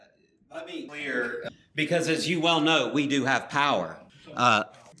Let me be clear, because as you well know, we do have power. You're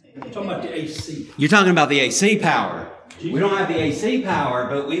talking about the AC. You're talking about the AC power. We don't have the AC power,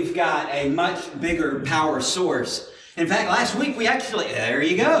 but we've got a much bigger power source. In fact, last week there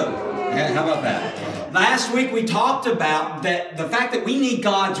you go. Yeah, how about that? Last week we talked about the fact that we need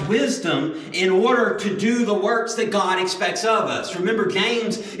God's wisdom in order to do the works that God expects of us. Remember,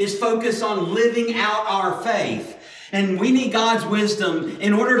 James is focused on living out our faith. And we need God's wisdom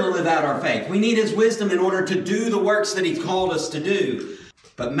in order to live out our faith. We need His wisdom in order to do the works that He's called us to do.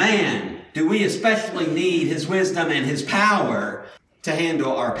 But man, do we especially need His wisdom and His power to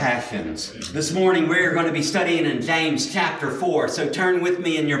handle our passions. This morning we're going to be studying in James chapter 4. So turn with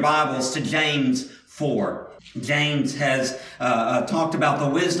me in your Bibles to James 4. James has talked about the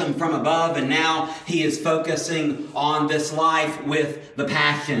wisdom from above, and now he is focusing on this life with the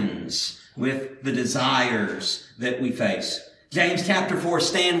passions, with the desires that we face. James chapter 4,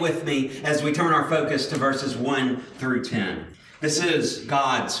 stand with me as we turn our focus to verses 1 through 10. This is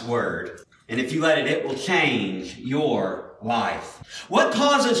God's Word, and if you let it, it will change your life. What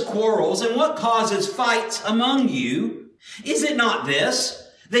causes quarrels and what causes fights among you? Is it not this,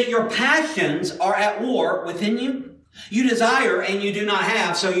 that your passions are at war within you? You desire and you do not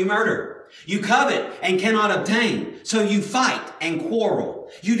have, so you murder. You covet and cannot obtain, so you fight and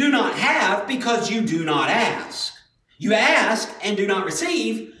quarrel. You do not have because you do not ask. You ask and do not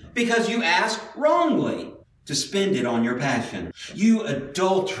receive because you ask wrongly to spend it on your passion. You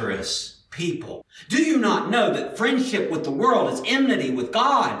adulterous people, do you not know that friendship with the world is enmity with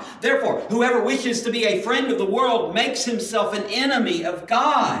God? Therefore, whoever wishes to be a friend of the world makes himself an enemy of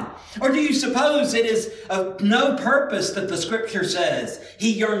God. Or do you suppose it is of no purpose that the Scripture says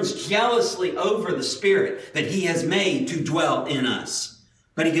He yearns jealously over the Spirit that He has made to dwell in us?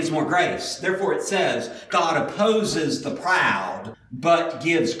 But He gives more grace. Therefore it says, God opposes the proud, but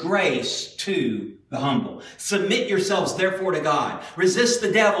gives grace to the humble. Submit yourselves therefore to God. Resist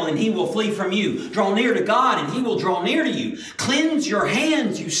the devil and he will flee from you. Draw near to God and he will draw near to you. Cleanse your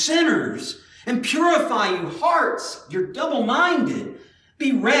hands, you sinners, and purify you hearts, you're double-minded.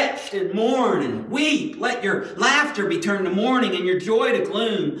 Be wretched and mourn and weep. Let your laughter be turned to mourning and your joy to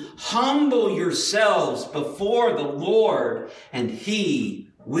gloom. Humble yourselves before the Lord and He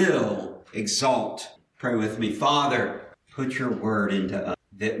will exalt. Pray with me. Father, put your word into us,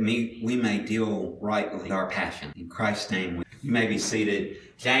 that we may deal rightly with our passion. In Christ's name, you may be seated.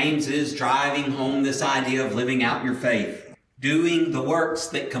 James is driving home this idea of living out your faith, doing the works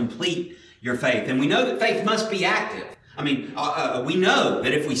that complete your faith. And we know that faith must be active. I mean, we know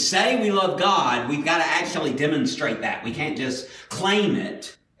that if we say we love God, we've got to actually demonstrate that. We can't just claim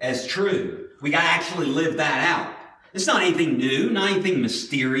it as true. We got to actually live that out. It's not anything new, not anything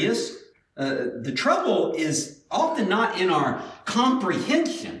mysterious. The trouble is often not in our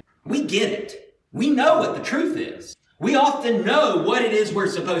comprehension. We get it. We know what the truth is. We often know what it is we're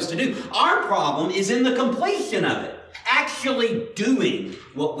supposed to do. Our problem is in the completion of it, actually doing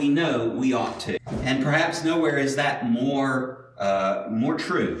what we know we ought to. And perhaps nowhere is that more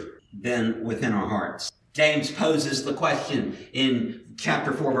true than within our hearts. James poses the question in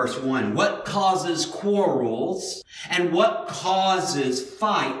chapter 4, verse 1. What causes quarrels and what causes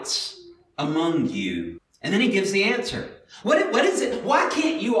fights among you? And then he gives the answer. What is it? Why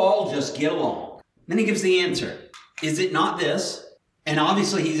can't you all just get along? Then he gives the answer. Is it not this? And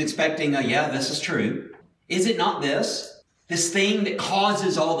obviously he's expecting this is true. Is it not this? This thing that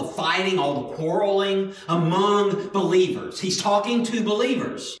causes all the fighting, all the quarreling among believers. He's talking to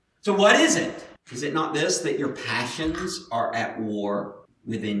believers. So what is it? Is it not this, that your passions are at war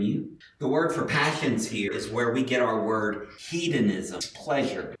within you? The word for passions here is where we get our word hedonism,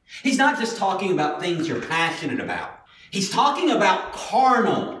 pleasure. He's not just talking about things you're passionate about. He's talking about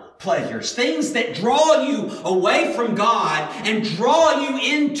carnal pleasures, things that draw you away from God and draw you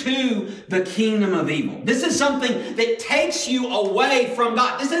into the kingdom of evil. This is something that takes you away from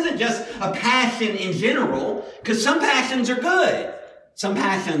God. This isn't just a passion in general, because some passions are good, some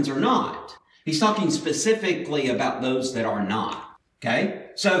passions are not. He's talking specifically about those that are not. Okay?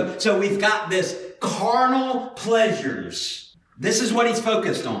 So we've got this carnal pleasures. This is what he's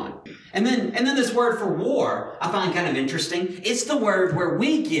focused on. And then this word for war, I find kind of interesting. It's the word where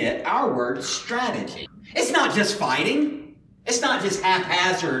we get our word strategy. It's not just fighting. It's not just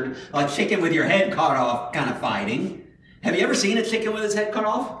haphazard, like chicken with your head cut off kind of fighting. Have you ever seen a chicken with his head cut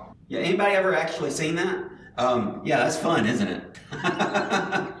off? Yeah, anybody ever actually seen that? That's fun, isn't it?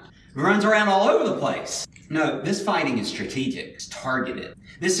 It runs around all over the place. No, this fighting is strategic. It's targeted.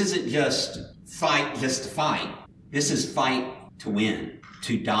 This isn't just fight just to fight. This is fight to win,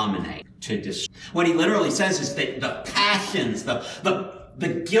 to dominate, to destroy. What he literally says is that the passions, the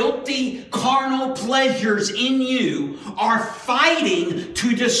The guilty carnal pleasures in you are fighting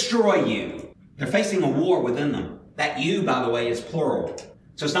to destroy you. They're facing a war within them. That you, by the way, is plural.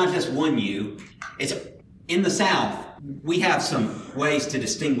 So it's not just one you. It's in the South, we have some ways to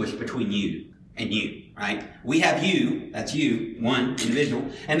distinguish between you and you, right? We have you, that's you, one individual.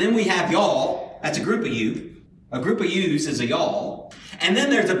 And then we have y'all, that's a group of you. A group of yous is a y'all. And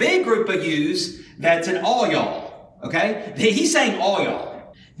then there's a big group of yous that's an all y'all, okay? He's saying all y'all.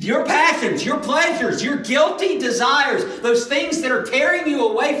 Your passions, your pleasures, your guilty desires, those things that are tearing you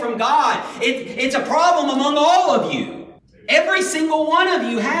away from God, it's a problem among all of you. Every single one of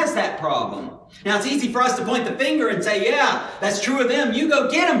you has that problem. Now, it's easy for us to point the finger and say, yeah, that's true of them. You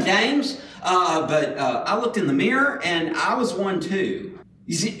go get them, James. But I looked in the mirror and I was one too.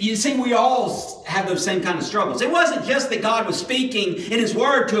 You see, we all have those same kind of struggles. It wasn't just that God was speaking in His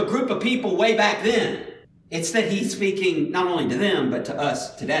Word to a group of people way back then. It's that He's speaking not only to them, but to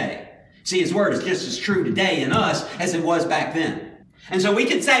us today. See, His Word is just as true today in us as it was back then. And so we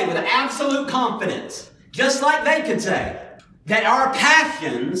can say with absolute confidence, just like they could say, that our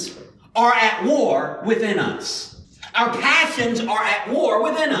passions are at war within us. Our passions are at war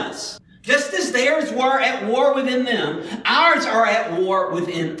within us. Just as theirs were at war within them, ours are at war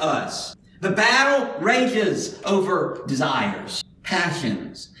within us. The battle rages over desires,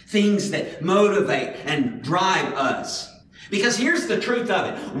 passions, things that motivate and drive us. Because here's the truth of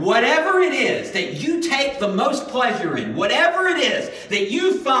it. Whatever it is that you take the most pleasure in, whatever it is that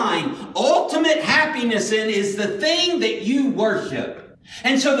you find ultimate happiness in, is the thing that you worship.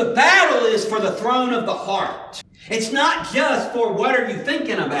 And so the battle is for the throne of the heart. It's not just for what are you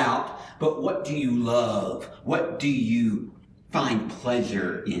thinking about, but what do you love? What do you find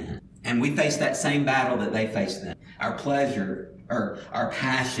pleasure in? And we face that same battle that they faced then. Our pleasure, or our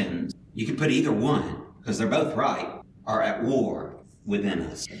passions, you can put either one, because they're both right, are at war within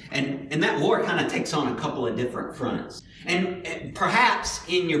us. And that war kind of takes on a couple of different fronts. And perhaps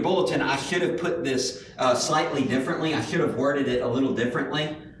in your bulletin, I should have put this slightly differently. I should have worded it a little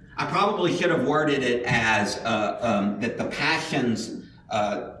differently. I probably should have worded it as that the passions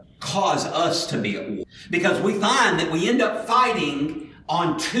cause us to be at war. Because we find that we end up fighting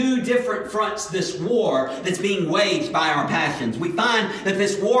on two different fronts this war that's being waged by our passions. We find that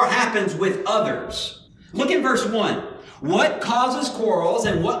this war happens with others. Look at verse 1. What causes quarrels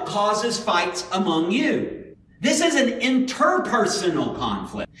and what causes fights among you? This is an interpersonal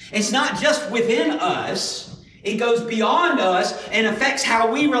conflict. It's not just within us. It goes beyond us and affects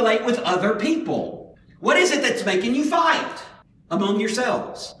how we relate with other people. What is it that's making you fight among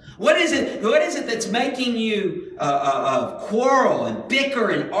yourselves? What is it that's making you quarrel and bicker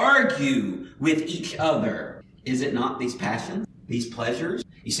and argue with each other? Is it not these passions, these pleasures?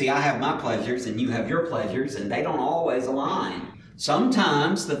 You see, I have my pleasures and you have your pleasures, and they don't always align.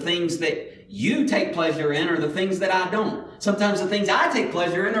 Sometimes the things that you take pleasure in are the things that I don't. Sometimes the things I take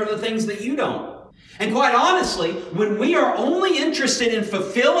pleasure in are the things that you don't. And quite honestly, when we are only interested in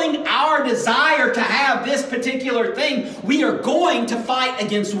fulfilling our desire to have this particular thing, we are going to fight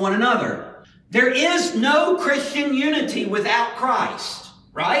against one another. There is no Christian unity without Christ,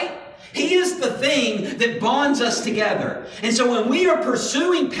 right? He is the thing that bonds us together. And so when we are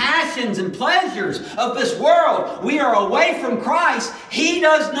pursuing passions and pleasures of this world, we are away from Christ. He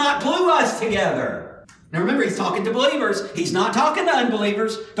does not glue us together. Now remember, he's talking to believers. He's not talking to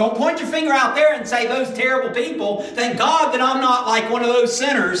unbelievers. Don't point your finger out there and say, those terrible people. Thank God that I'm not like one of those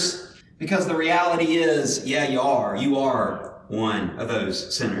sinners. Because the reality is, yeah, you are. You are one of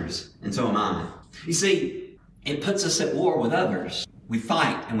those sinners. And so am I. You see, it puts us at war with others. We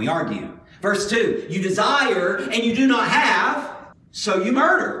fight and we argue. Verse 2, you desire and you do not have, so you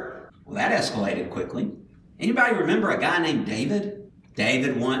murder. Well, that escalated quickly. Anybody remember a guy named David?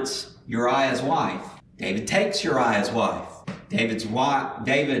 David wants Uriah's wife. David takes Uriah's wife. Uriah's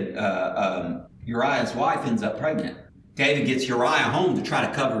wife ends up pregnant. David gets Uriah home to try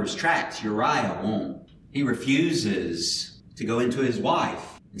to cover his tracks. Uriah won't. He refuses to go into his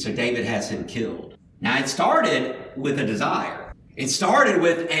wife. And so David has him killed. Now it started with a desire. It started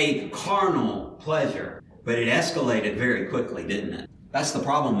with a carnal pleasure, but it escalated very quickly, didn't it? That's the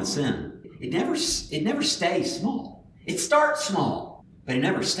problem with sin. It never stays small. It starts small, but it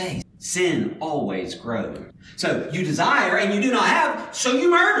never stays. Sin always grows. So you desire and you do not have, so you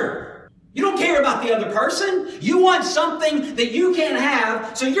murder. You don't care about the other person. You want something that you can't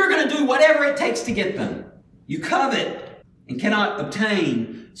have, so you're going to do whatever it takes to get them. You covet and cannot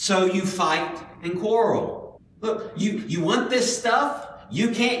obtain, so you fight and quarrel. Look, you want this stuff,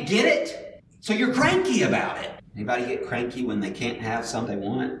 you can't get it, so you're cranky about it. Anybody get cranky when they can't have something they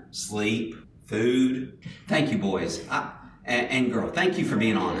want? Sleep, food. Thank you, boys. and girl, thank you for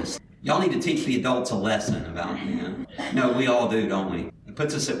being honest. Y'all need to teach the adults a lesson about, No, we all do, don't we? It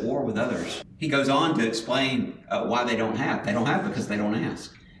puts us at war with others. He goes on to explain why they don't have. They don't have because they don't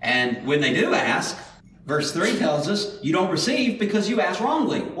ask. And when they do ask, verse 3 tells us, you don't receive because you ask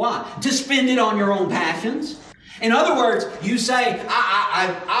wrongly. Why? To spend it on your own passions. In other words, you say,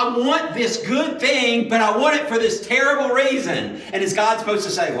 I want this good thing, but I want it for this terrible reason. And is God supposed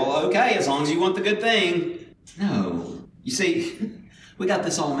to say, well, okay, as long as you want the good thing? No. You see, we got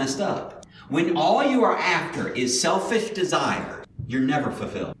this all messed up. When all you are after is selfish desire, you're never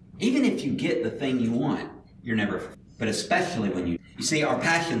fulfilled. Even if you get the thing you want, you're never fulfilled. But especially when you see, our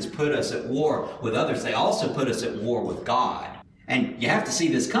passions put us at war with others. They also put us at war with God. And you have to see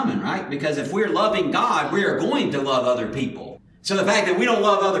this coming, right? Because if we're loving God, we are going to love other people. So the fact that we don't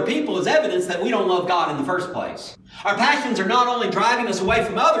love other people is evidence that we don't love God in the first place. Our passions are not only driving us away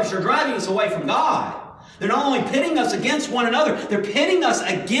from others, they're driving us away from God. They're not only pitting us against one another, they're pitting us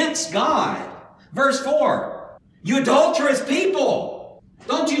against God. Verse 4, you adulterous people.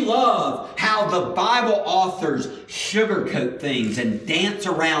 Don't you love how the Bible authors sugarcoat things and dance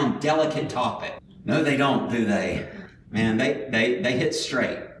around delicate topics? No, they don't, do they? Man, they hit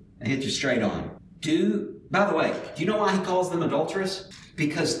straight. They hit you straight on. By the way, do you know why he calls them adulterous?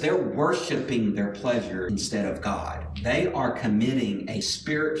 Because they're worshiping their pleasure instead of God. They are committing a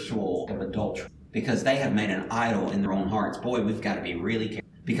spiritual of adultery because they have made an idol in their own hearts. Boy, we've got to be really careful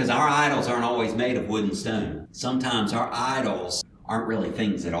because our idols aren't always made of wood and stone. Sometimes our idols aren't really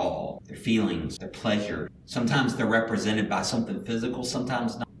things at all. They're feelings, they're pleasure. Sometimes they're represented by something physical,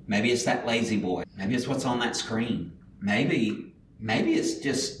 sometimes not. Maybe it's that lazy boy. Maybe it's what's on that screen. Maybe it's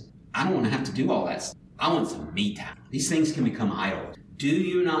just, I don't want to have to do all that stuff. I want some me time. These things can become idols. Do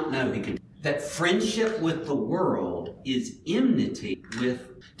you not know that friendship with the world is enmity with,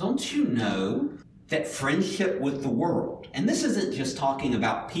 don't you know that friendship with the world, and this isn't just talking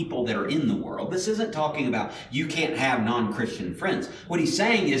about people that are in the world. This isn't talking about you can't have non-Christian friends. What he's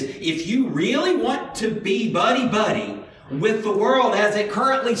saying is if you really want to be buddy-buddy with the world as it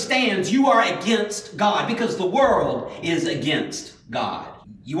currently stands, you are against God because the world is against God.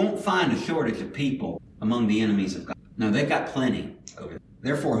 You won't find a shortage of people among the enemies of God. No, they've got plenty over there.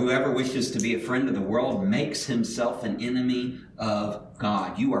 Therefore, whoever wishes to be a friend of the world makes himself an enemy of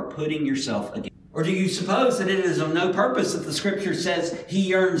God. You are putting yourself against. Or do you suppose that it is of no purpose that the scripture says he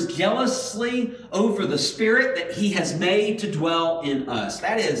yearns jealously over the spirit that he has made to dwell in us?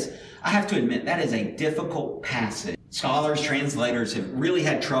 That is, I have to admit, that is a difficult passage. Scholars, translators have really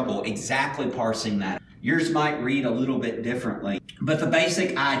had trouble exactly parsing that. Yours might read a little bit differently. But the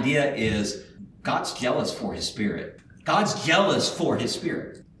basic idea is God's jealous for his spirit. God's jealous for his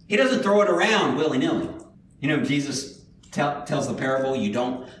spirit. He doesn't throw it around willy-nilly. Jesus tells the parable, you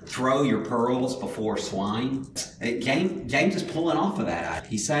don't throw your pearls before swine. James is pulling off of that.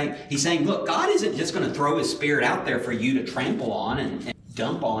 He's saying, look, God isn't just going to throw his spirit out there for you to trample on and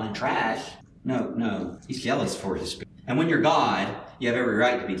dump on and trash. No, he's jealous for his spirit. And when you're God, you have every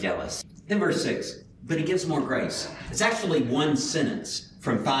right to be jealous. Then verse 6, but he gives more grace. It's actually one sentence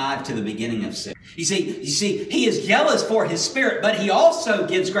from 5 to the beginning of 6. You see, he is jealous for his spirit, but he also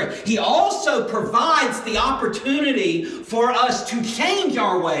gives grace. He also provides the opportunity for us to change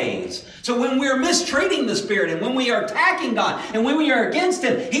our ways. So when we're mistreating the Spirit and when we are attacking God and when we are against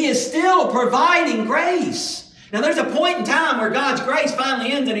him, he is still providing grace. Now there's a point in time where God's grace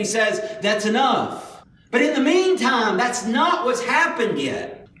finally ends and he says, that's enough. But in the meantime, that's not what's happened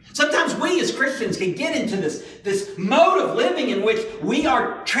yet. Sometimes we as Christians can get into this mode of living in which we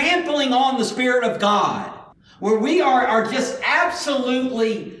are trampling on the Spirit of God, where we are just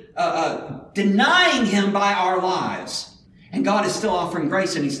absolutely denying him by our lives. And God is still offering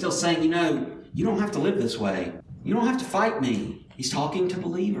grace and he's still saying, you don't have to live this way. You don't have to fight me. He's talking to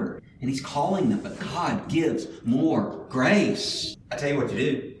believers and he's calling them, but God gives more grace. I tell you what to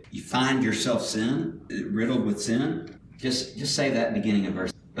do. You find yourself riddled with sin, just say that at the beginning of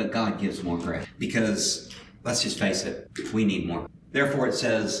verse. But God gives more grace. Because, let's just face it, we need more. Therefore it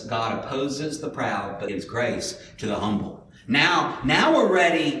says, God opposes the proud, but gives grace to the humble. Now we're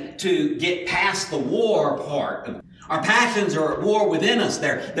ready to get past the war part. Our passions are at war within us.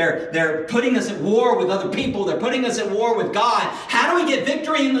 They're putting us at war with other people. They're putting us at war with God. How do we get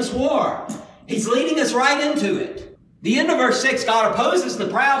victory in this war? He's leading us right into it. The end of verse 6, God opposes the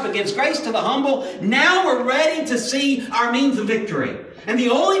proud, but gives grace to the humble. Now we're ready to see our means of victory. And the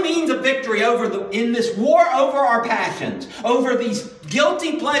only means of victory in this war over our passions, over these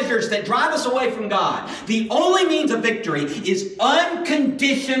guilty pleasures that drive us away from God, the only means of victory is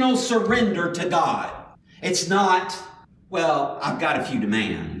unconditional surrender to God. It's not, well, I've got a few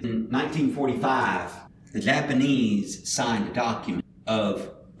demands. In 1945, The Japanese signed a document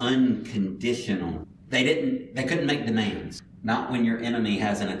of unconditional. They couldn't make demands. Not when your enemy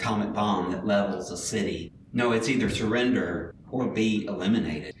has an atomic bomb that levels a city. No, it's either surrender or be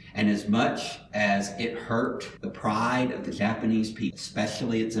eliminated. And as much as it hurt the pride of the Japanese people,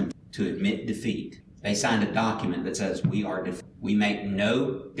 especially its emperor, to admit defeat, they signed a document that says we are defeated. We make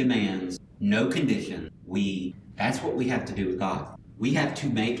no demands, no conditions. That's what we have to do with God. We have to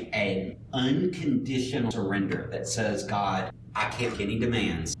make an unconditional surrender that says, God, I can't make any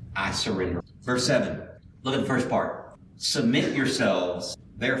demands. I surrender. Verse 7. Look at the first part. Submit yourselves,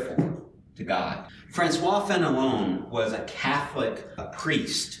 therefore, to God. Francois Fenelon was a Catholic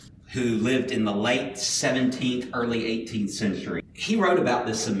priest who lived in the late 17th, early 18th century. He wrote about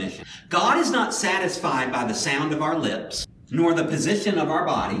this submission. God is not satisfied by the sound of our lips, nor the position of our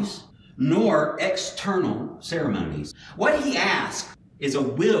bodies, nor external ceremonies. What he asks is a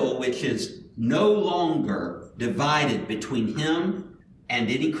will which is no longer divided between him and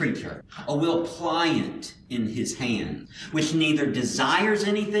any creature, a will pliant in his hand, which neither desires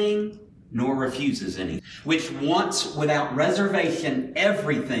anything nor refuses anything, which wants without reservation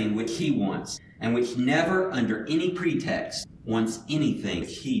everything which he wants, and which never under any pretext wants anything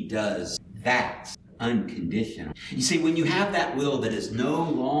he does. That's unconditional. You see, when you have that will that is no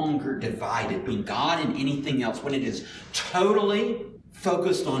longer divided between God and anything else, when it is totally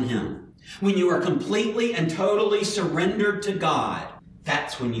focused on him, when you are completely and totally surrendered to God,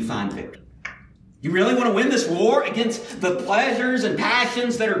 that's when you find victory. You really want to win this war against the pleasures and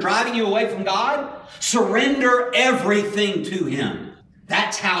passions that are driving you away from God? Surrender everything to him.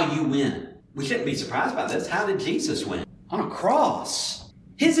 That's how you win. We shouldn't be surprised by this. How did Jesus win? On a cross.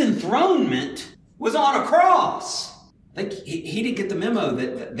 His enthronement was on a cross. He didn't get the memo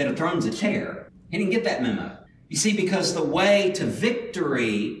that a throne's a chair. He didn't get that memo. You see, because the way to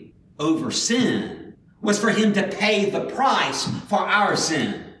victory over sin was for him to pay the price for our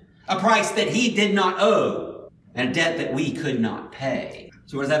sin. A price that he did not owe, and a debt that we could not pay.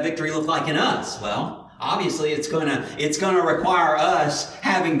 So what does that victory look like in us? Well, obviously it's gonna require us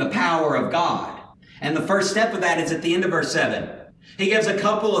having the power of God. And the first step of that is at the end of verse 7. He gives a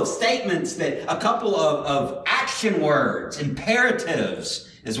couple of statements, a couple of action words, imperatives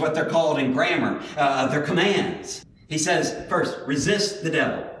is what they're called in grammar, they're commands. He says, first, resist the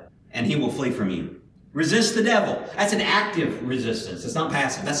devil, and he will flee from you. Resist the devil. That's an active resistance. It's not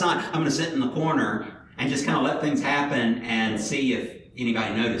passive. That's not, I'm going to sit in the corner and just kind of let things happen and see if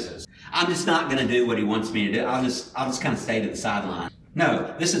anybody notices. I'm just not going to do what he wants me to do. I'll just kind of stay to the sideline.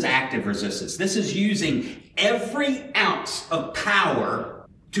 No, this is active resistance. This is using every ounce of power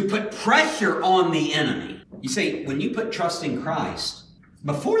to put pressure on the enemy. You see, when you put trust in Christ,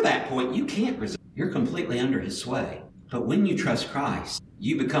 before that point, you can't resist. You're completely under his sway. But when you trust Christ,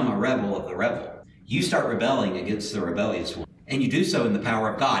 you become a rebel of the rebel. You start rebelling against the rebellious one. And you do so in the power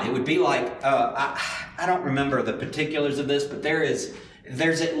of God. It would be like, I don't remember the particulars of this, but there's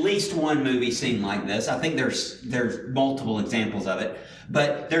at least one movie scene like this. I think there's multiple examples of it.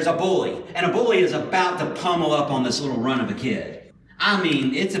 But there's a bully. And a bully is about to pummel up on this little runt of a kid. I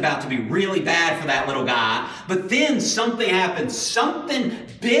mean, it's about to be really bad for that little guy. But then something happens. Something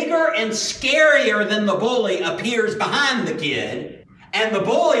bigger and scarier than the bully appears behind the kid. And the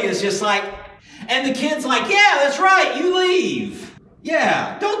bully is just like, and the kid's like, yeah, that's right, you leave.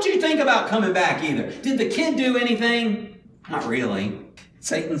 Yeah, don't you think about coming back either. Did the kid do anything? Not really.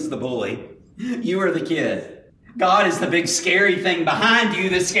 Satan's the bully. You are the kid. God is the big scary thing behind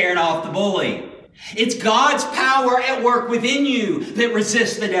you that's scaring off the bully. It's God's power at work within you that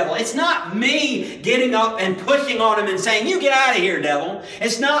resists the devil. It's not me getting up and pushing on him and saying, you get out of here, devil.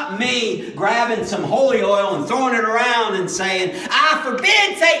 It's not me grabbing some holy oil and throwing it around and saying, I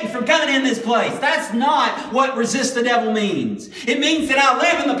forbid Satan from coming in this place. That's not what resist the devil means. It means that I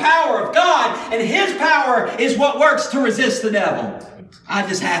live in the power of God, and his power is what works to resist the devil. I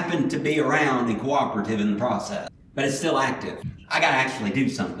just happen to be around and cooperative in the process, but it's still active. I got to actually do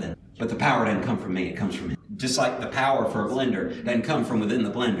something. But the power doesn't come from me, it comes from him. Just like the power for a blender doesn't come from within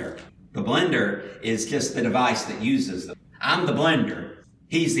the blender. The blender is just the device that uses them. I'm the blender,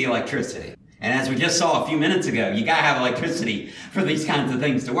 he's the electricity. And as we just saw a few minutes ago, you gotta have electricity for these kinds of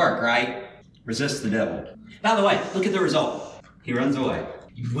things to work, right? Resist the devil. By the way, look at the result. He runs away.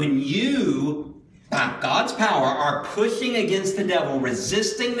 When you, by God's power, are pushing against the devil,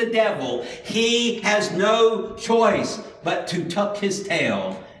 resisting the devil, he has no choice but to tuck his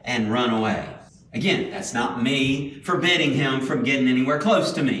tail and run away. Again, that's not me forbidding him from getting anywhere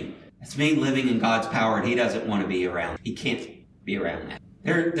close to me. That's me living in God's power, and he doesn't want to be around. He can't be around that.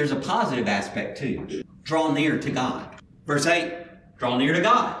 There's a positive aspect too. Draw near to God. Verse 8, draw near to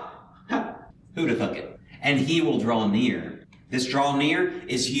God. Who'd have thunk it? and he will draw near. This draw near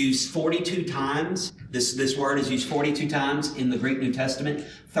is used 42 times. This word is used 42 times in the Greek New Testament.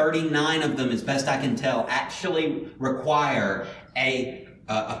 39 of them, as best I can tell, actually require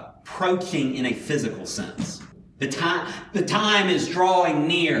approaching in a physical sense. The time is drawing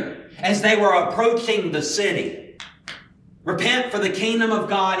near as they were approaching the city. Repent, for the kingdom of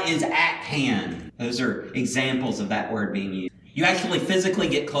God is at hand. Those are examples of that word being used. You actually physically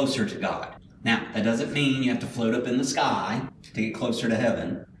get closer to God. Now, that doesn't mean you have to float up in the sky to get closer to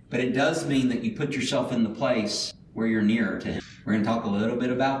heaven, but it does mean that you put yourself in the place where you're nearer to Him. We're going to talk a little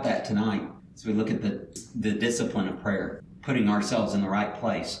bit about that tonight as we look at the discipline of prayer, putting ourselves in the right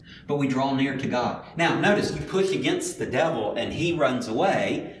place. But we draw near to God. Now, notice you push against the devil and he runs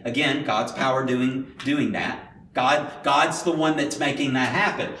away. Again, God's power doing that. God's the one that's making that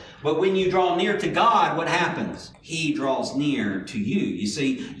happen. But when you draw near to God, what happens? He draws near to you. You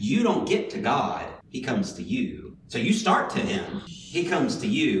see, you don't get to God. He comes to you. So you start to Him. He comes to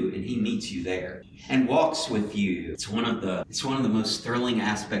you and He meets you there and walks with you. It's one of the most thrilling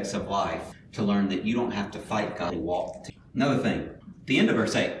aspects of life to learn that you don't have to fight God to walk to. Another thing, the end of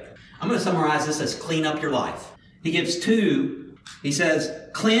verse 8. I'm going to summarize this as clean up your life. He gives two. He says,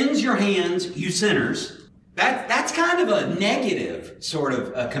 cleanse your hands, you sinners. That's kind of a negative sort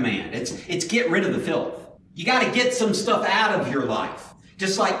of a command. It's get rid of the filth. You got to get some stuff out of your life.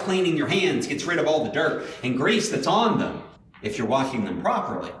 Just like cleaning your hands gets rid of all the dirt and grease that's on them if you're washing them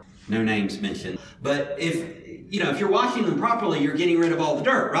properly. No names mentioned. But if you're washing them properly, you're getting rid of all the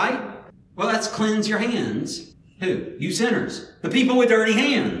dirt, right? Well, that's cleanse your hands. Who? You sinners. The people with dirty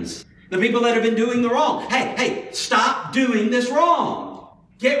hands. The people that have been doing the wrong. Hey, stop doing this wrong.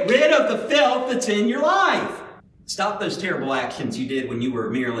 Get rid of the filth that's in your life. Stop those terrible actions you did when you were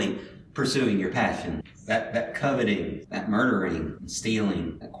merely pursuing your passion. That coveting, that murdering,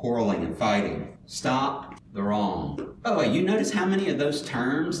 stealing, that quarreling and fighting. Stop the wrong. By the way, you notice how many of those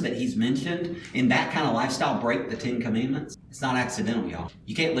terms that he's mentioned in that kind of lifestyle break the 10 Commandments? It's not accidental, y'all.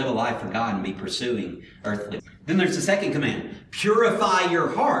 You can't live a life for God and be pursuing earthly. Then there's the second command. Purify your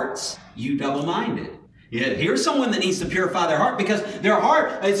hearts, you double-minded. Yeah, here's someone that needs to purify their heart because their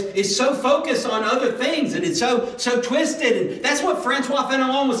heart is so focused on other things and it's so twisted. And that's what Francois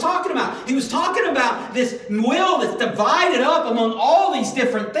Fenelon was talking about. He was talking about this will that's divided up among all these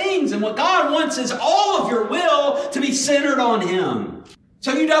different things. And what God wants is all of your will to be centered on Him.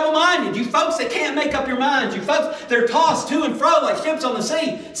 So you double-minded, you folks that can't make up your minds, you folks that are tossed to and fro like ships on the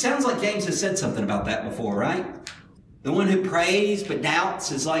sea. Sounds like James has said something about that before, right? The one who prays but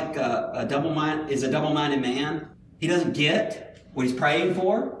doubts is like a double-minded man. He doesn't get what he's praying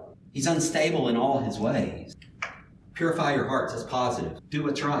for. He's unstable in all his ways. Purify your hearts. That's positive. Do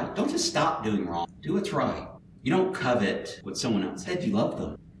what's right. Don't just stop doing wrong. Do what's right. You don't covet what someone else said. You love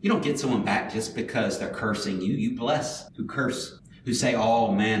them. You don't get someone back just because they're cursing you. You bless who curse, who say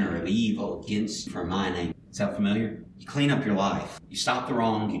all manner of evil against you for my name. Sound familiar? You clean up your life. You stop the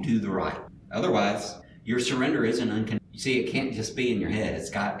wrong. You do the right. Otherwise, your surrender isn't unconditional. You see, it can't just be in your head. It's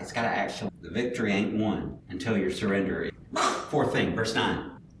got to actually, the victory ain't won until your surrender is. Fourth thing, verse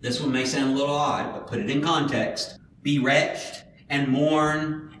 9. This one may sound a little odd, but put it in context. Be wretched and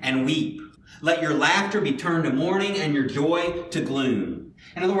mourn and weep. Let your laughter be turned to mourning and your joy to gloom.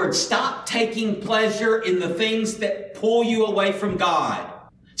 In other words, stop taking pleasure in the things that pull you away from God.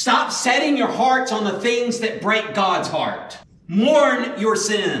 Stop setting your hearts on the things that break God's heart. Mourn your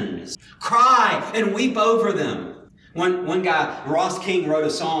sins. Cry and weep over them. One guy, Ross King, wrote a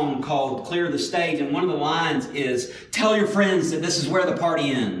song called Clear the Stage, and one of the lines is, tell your friends that this is where the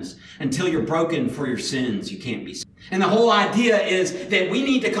party ends. Until you're broken for your sins, you can't be saved. And the whole idea is that we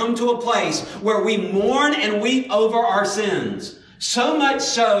need to come to a place where we mourn and weep over our sins. So much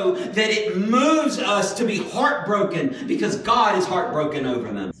so that it moves us to be heartbroken because God is heartbroken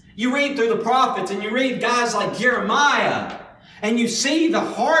over them. You read through the prophets and you read guys like Jeremiah, and you see the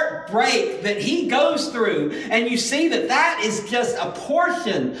heartbreak that he goes through. And you see that is just a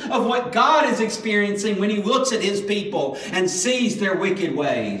portion of what God is experiencing when He looks at His people and sees their wicked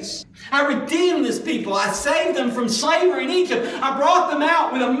ways. I redeemed this people. I saved them from slavery in Egypt. I brought them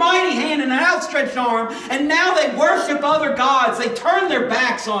out with a mighty hand and an outstretched arm. And now they worship other gods. They turn their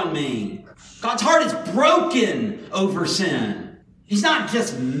backs on me. God's heart is broken over sin. He's not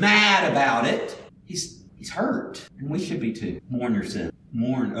just mad about it. He's hurt, and we should be too. Mourn your sin.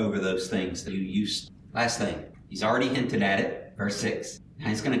 Mourn over those things that you used to. Last thing, he's already hinted at it. Verse 6. Now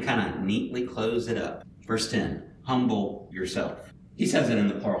he's going to kind of neatly close it up. Verse 10. Humble yourself. He says it in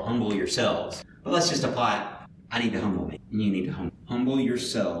the plural, humble yourselves. But let's just apply it. I need to humble me, and you need to humble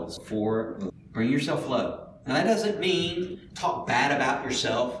yourselves bring yourself low. Now that doesn't mean talk bad about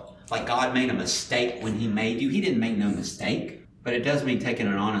yourself. like God made a mistake when he made you. He didn't make no mistake. But it does mean taking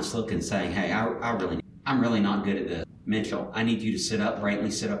an honest look and saying, hey, I'm really not good at this. Mitchell, I need you to sit uprightly,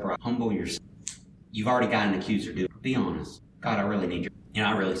 sit upright. Humble yourself. You've already got an accuser. Be honest. God, I really need you.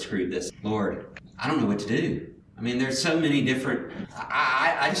 I really screwed this. Lord, I don't know what to do. I mean, there's so many different,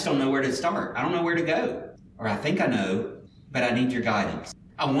 I just don't know where to start. I don't know where to go. Or I think I know, but I need your guidance.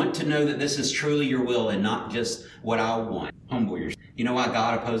 I want to know that this is truly your will and not just what I want. Humble yourself. You know why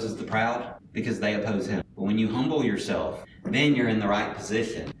God opposes the proud? Because they oppose him. But when you humble yourself, then you're in the right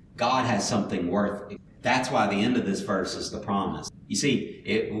position. God has something worth it. That's why the end of this verse is the promise. You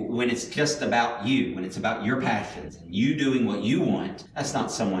see, when it's just about you, when it's about your passions and you doing what you want, that's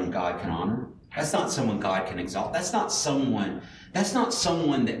not someone God can honor. That's not someone God can exalt. That's not someone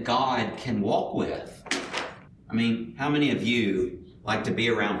that God can walk with. I mean, how many of you like to be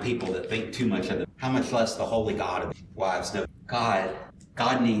around people that think too much of them? How much less the holy God of wives know?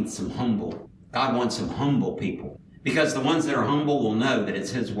 God needs some humble. God wants some humble people. Because the ones that are humble will know that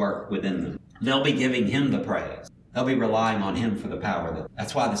it's his work within them. They'll be giving him the praise. They'll be relying on him for the power.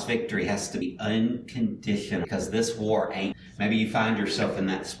 That's why this victory has to be unconditional. Because this war ain't. Maybe you find yourself in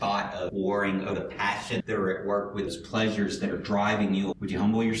that spot of warring over the passion that are at work with his pleasures that are driving you. Would you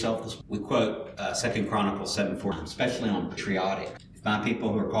humble yourself? We quote 2 Chronicles 7:4, especially on patriotic. If my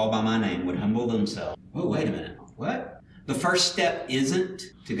people who are called by my name would humble themselves. Oh, wait a minute. What? The first step isn't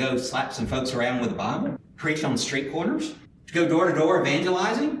to go slap some folks around with the Bible, preach on street corners, to go door to door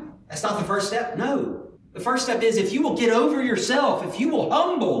evangelizing. That's not the first step. No. The first step is if you will get over yourself, if you will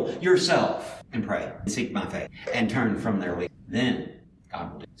humble yourself and pray and seek my face and turn from their way, then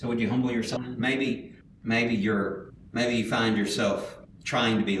God will do. So would you humble yourself? Maybe you find yourself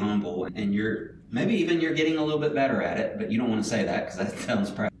trying to be humble and you're getting a little bit better at it, but you don't want to say that because that sounds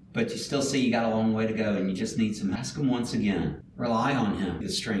proud. But you still see you got a long way to go and you just need some. Ask him once again. Rely on him, the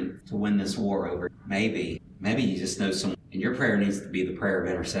strength to win this war over. Maybe you just know someone. And your prayer needs to be the prayer of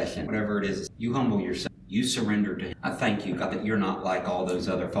intercession. Whatever it is, you humble yourself. You surrender to him. I thank you, God, that you're not like all those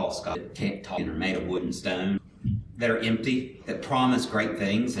other false gods that can't talk and are made of wood and stone, that are empty, that promise great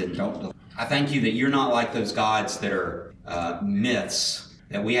things and don't deliver. I thank you that you're not like those gods that are myths,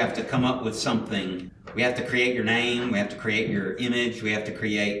 that we have to come up with something. We have to create your name. We have to create your image. We have to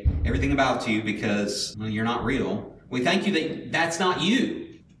create everything about you because you're not real. We thank you that that's not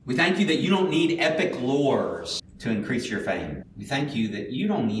you. We thank you that you don't need epic lores to increase your fame. We thank you that you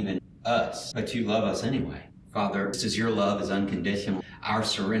don't even us, but you love us anyway. Father, just as your love is unconditional, our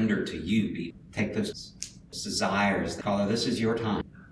surrender to you be take those desires. Father, this is your time.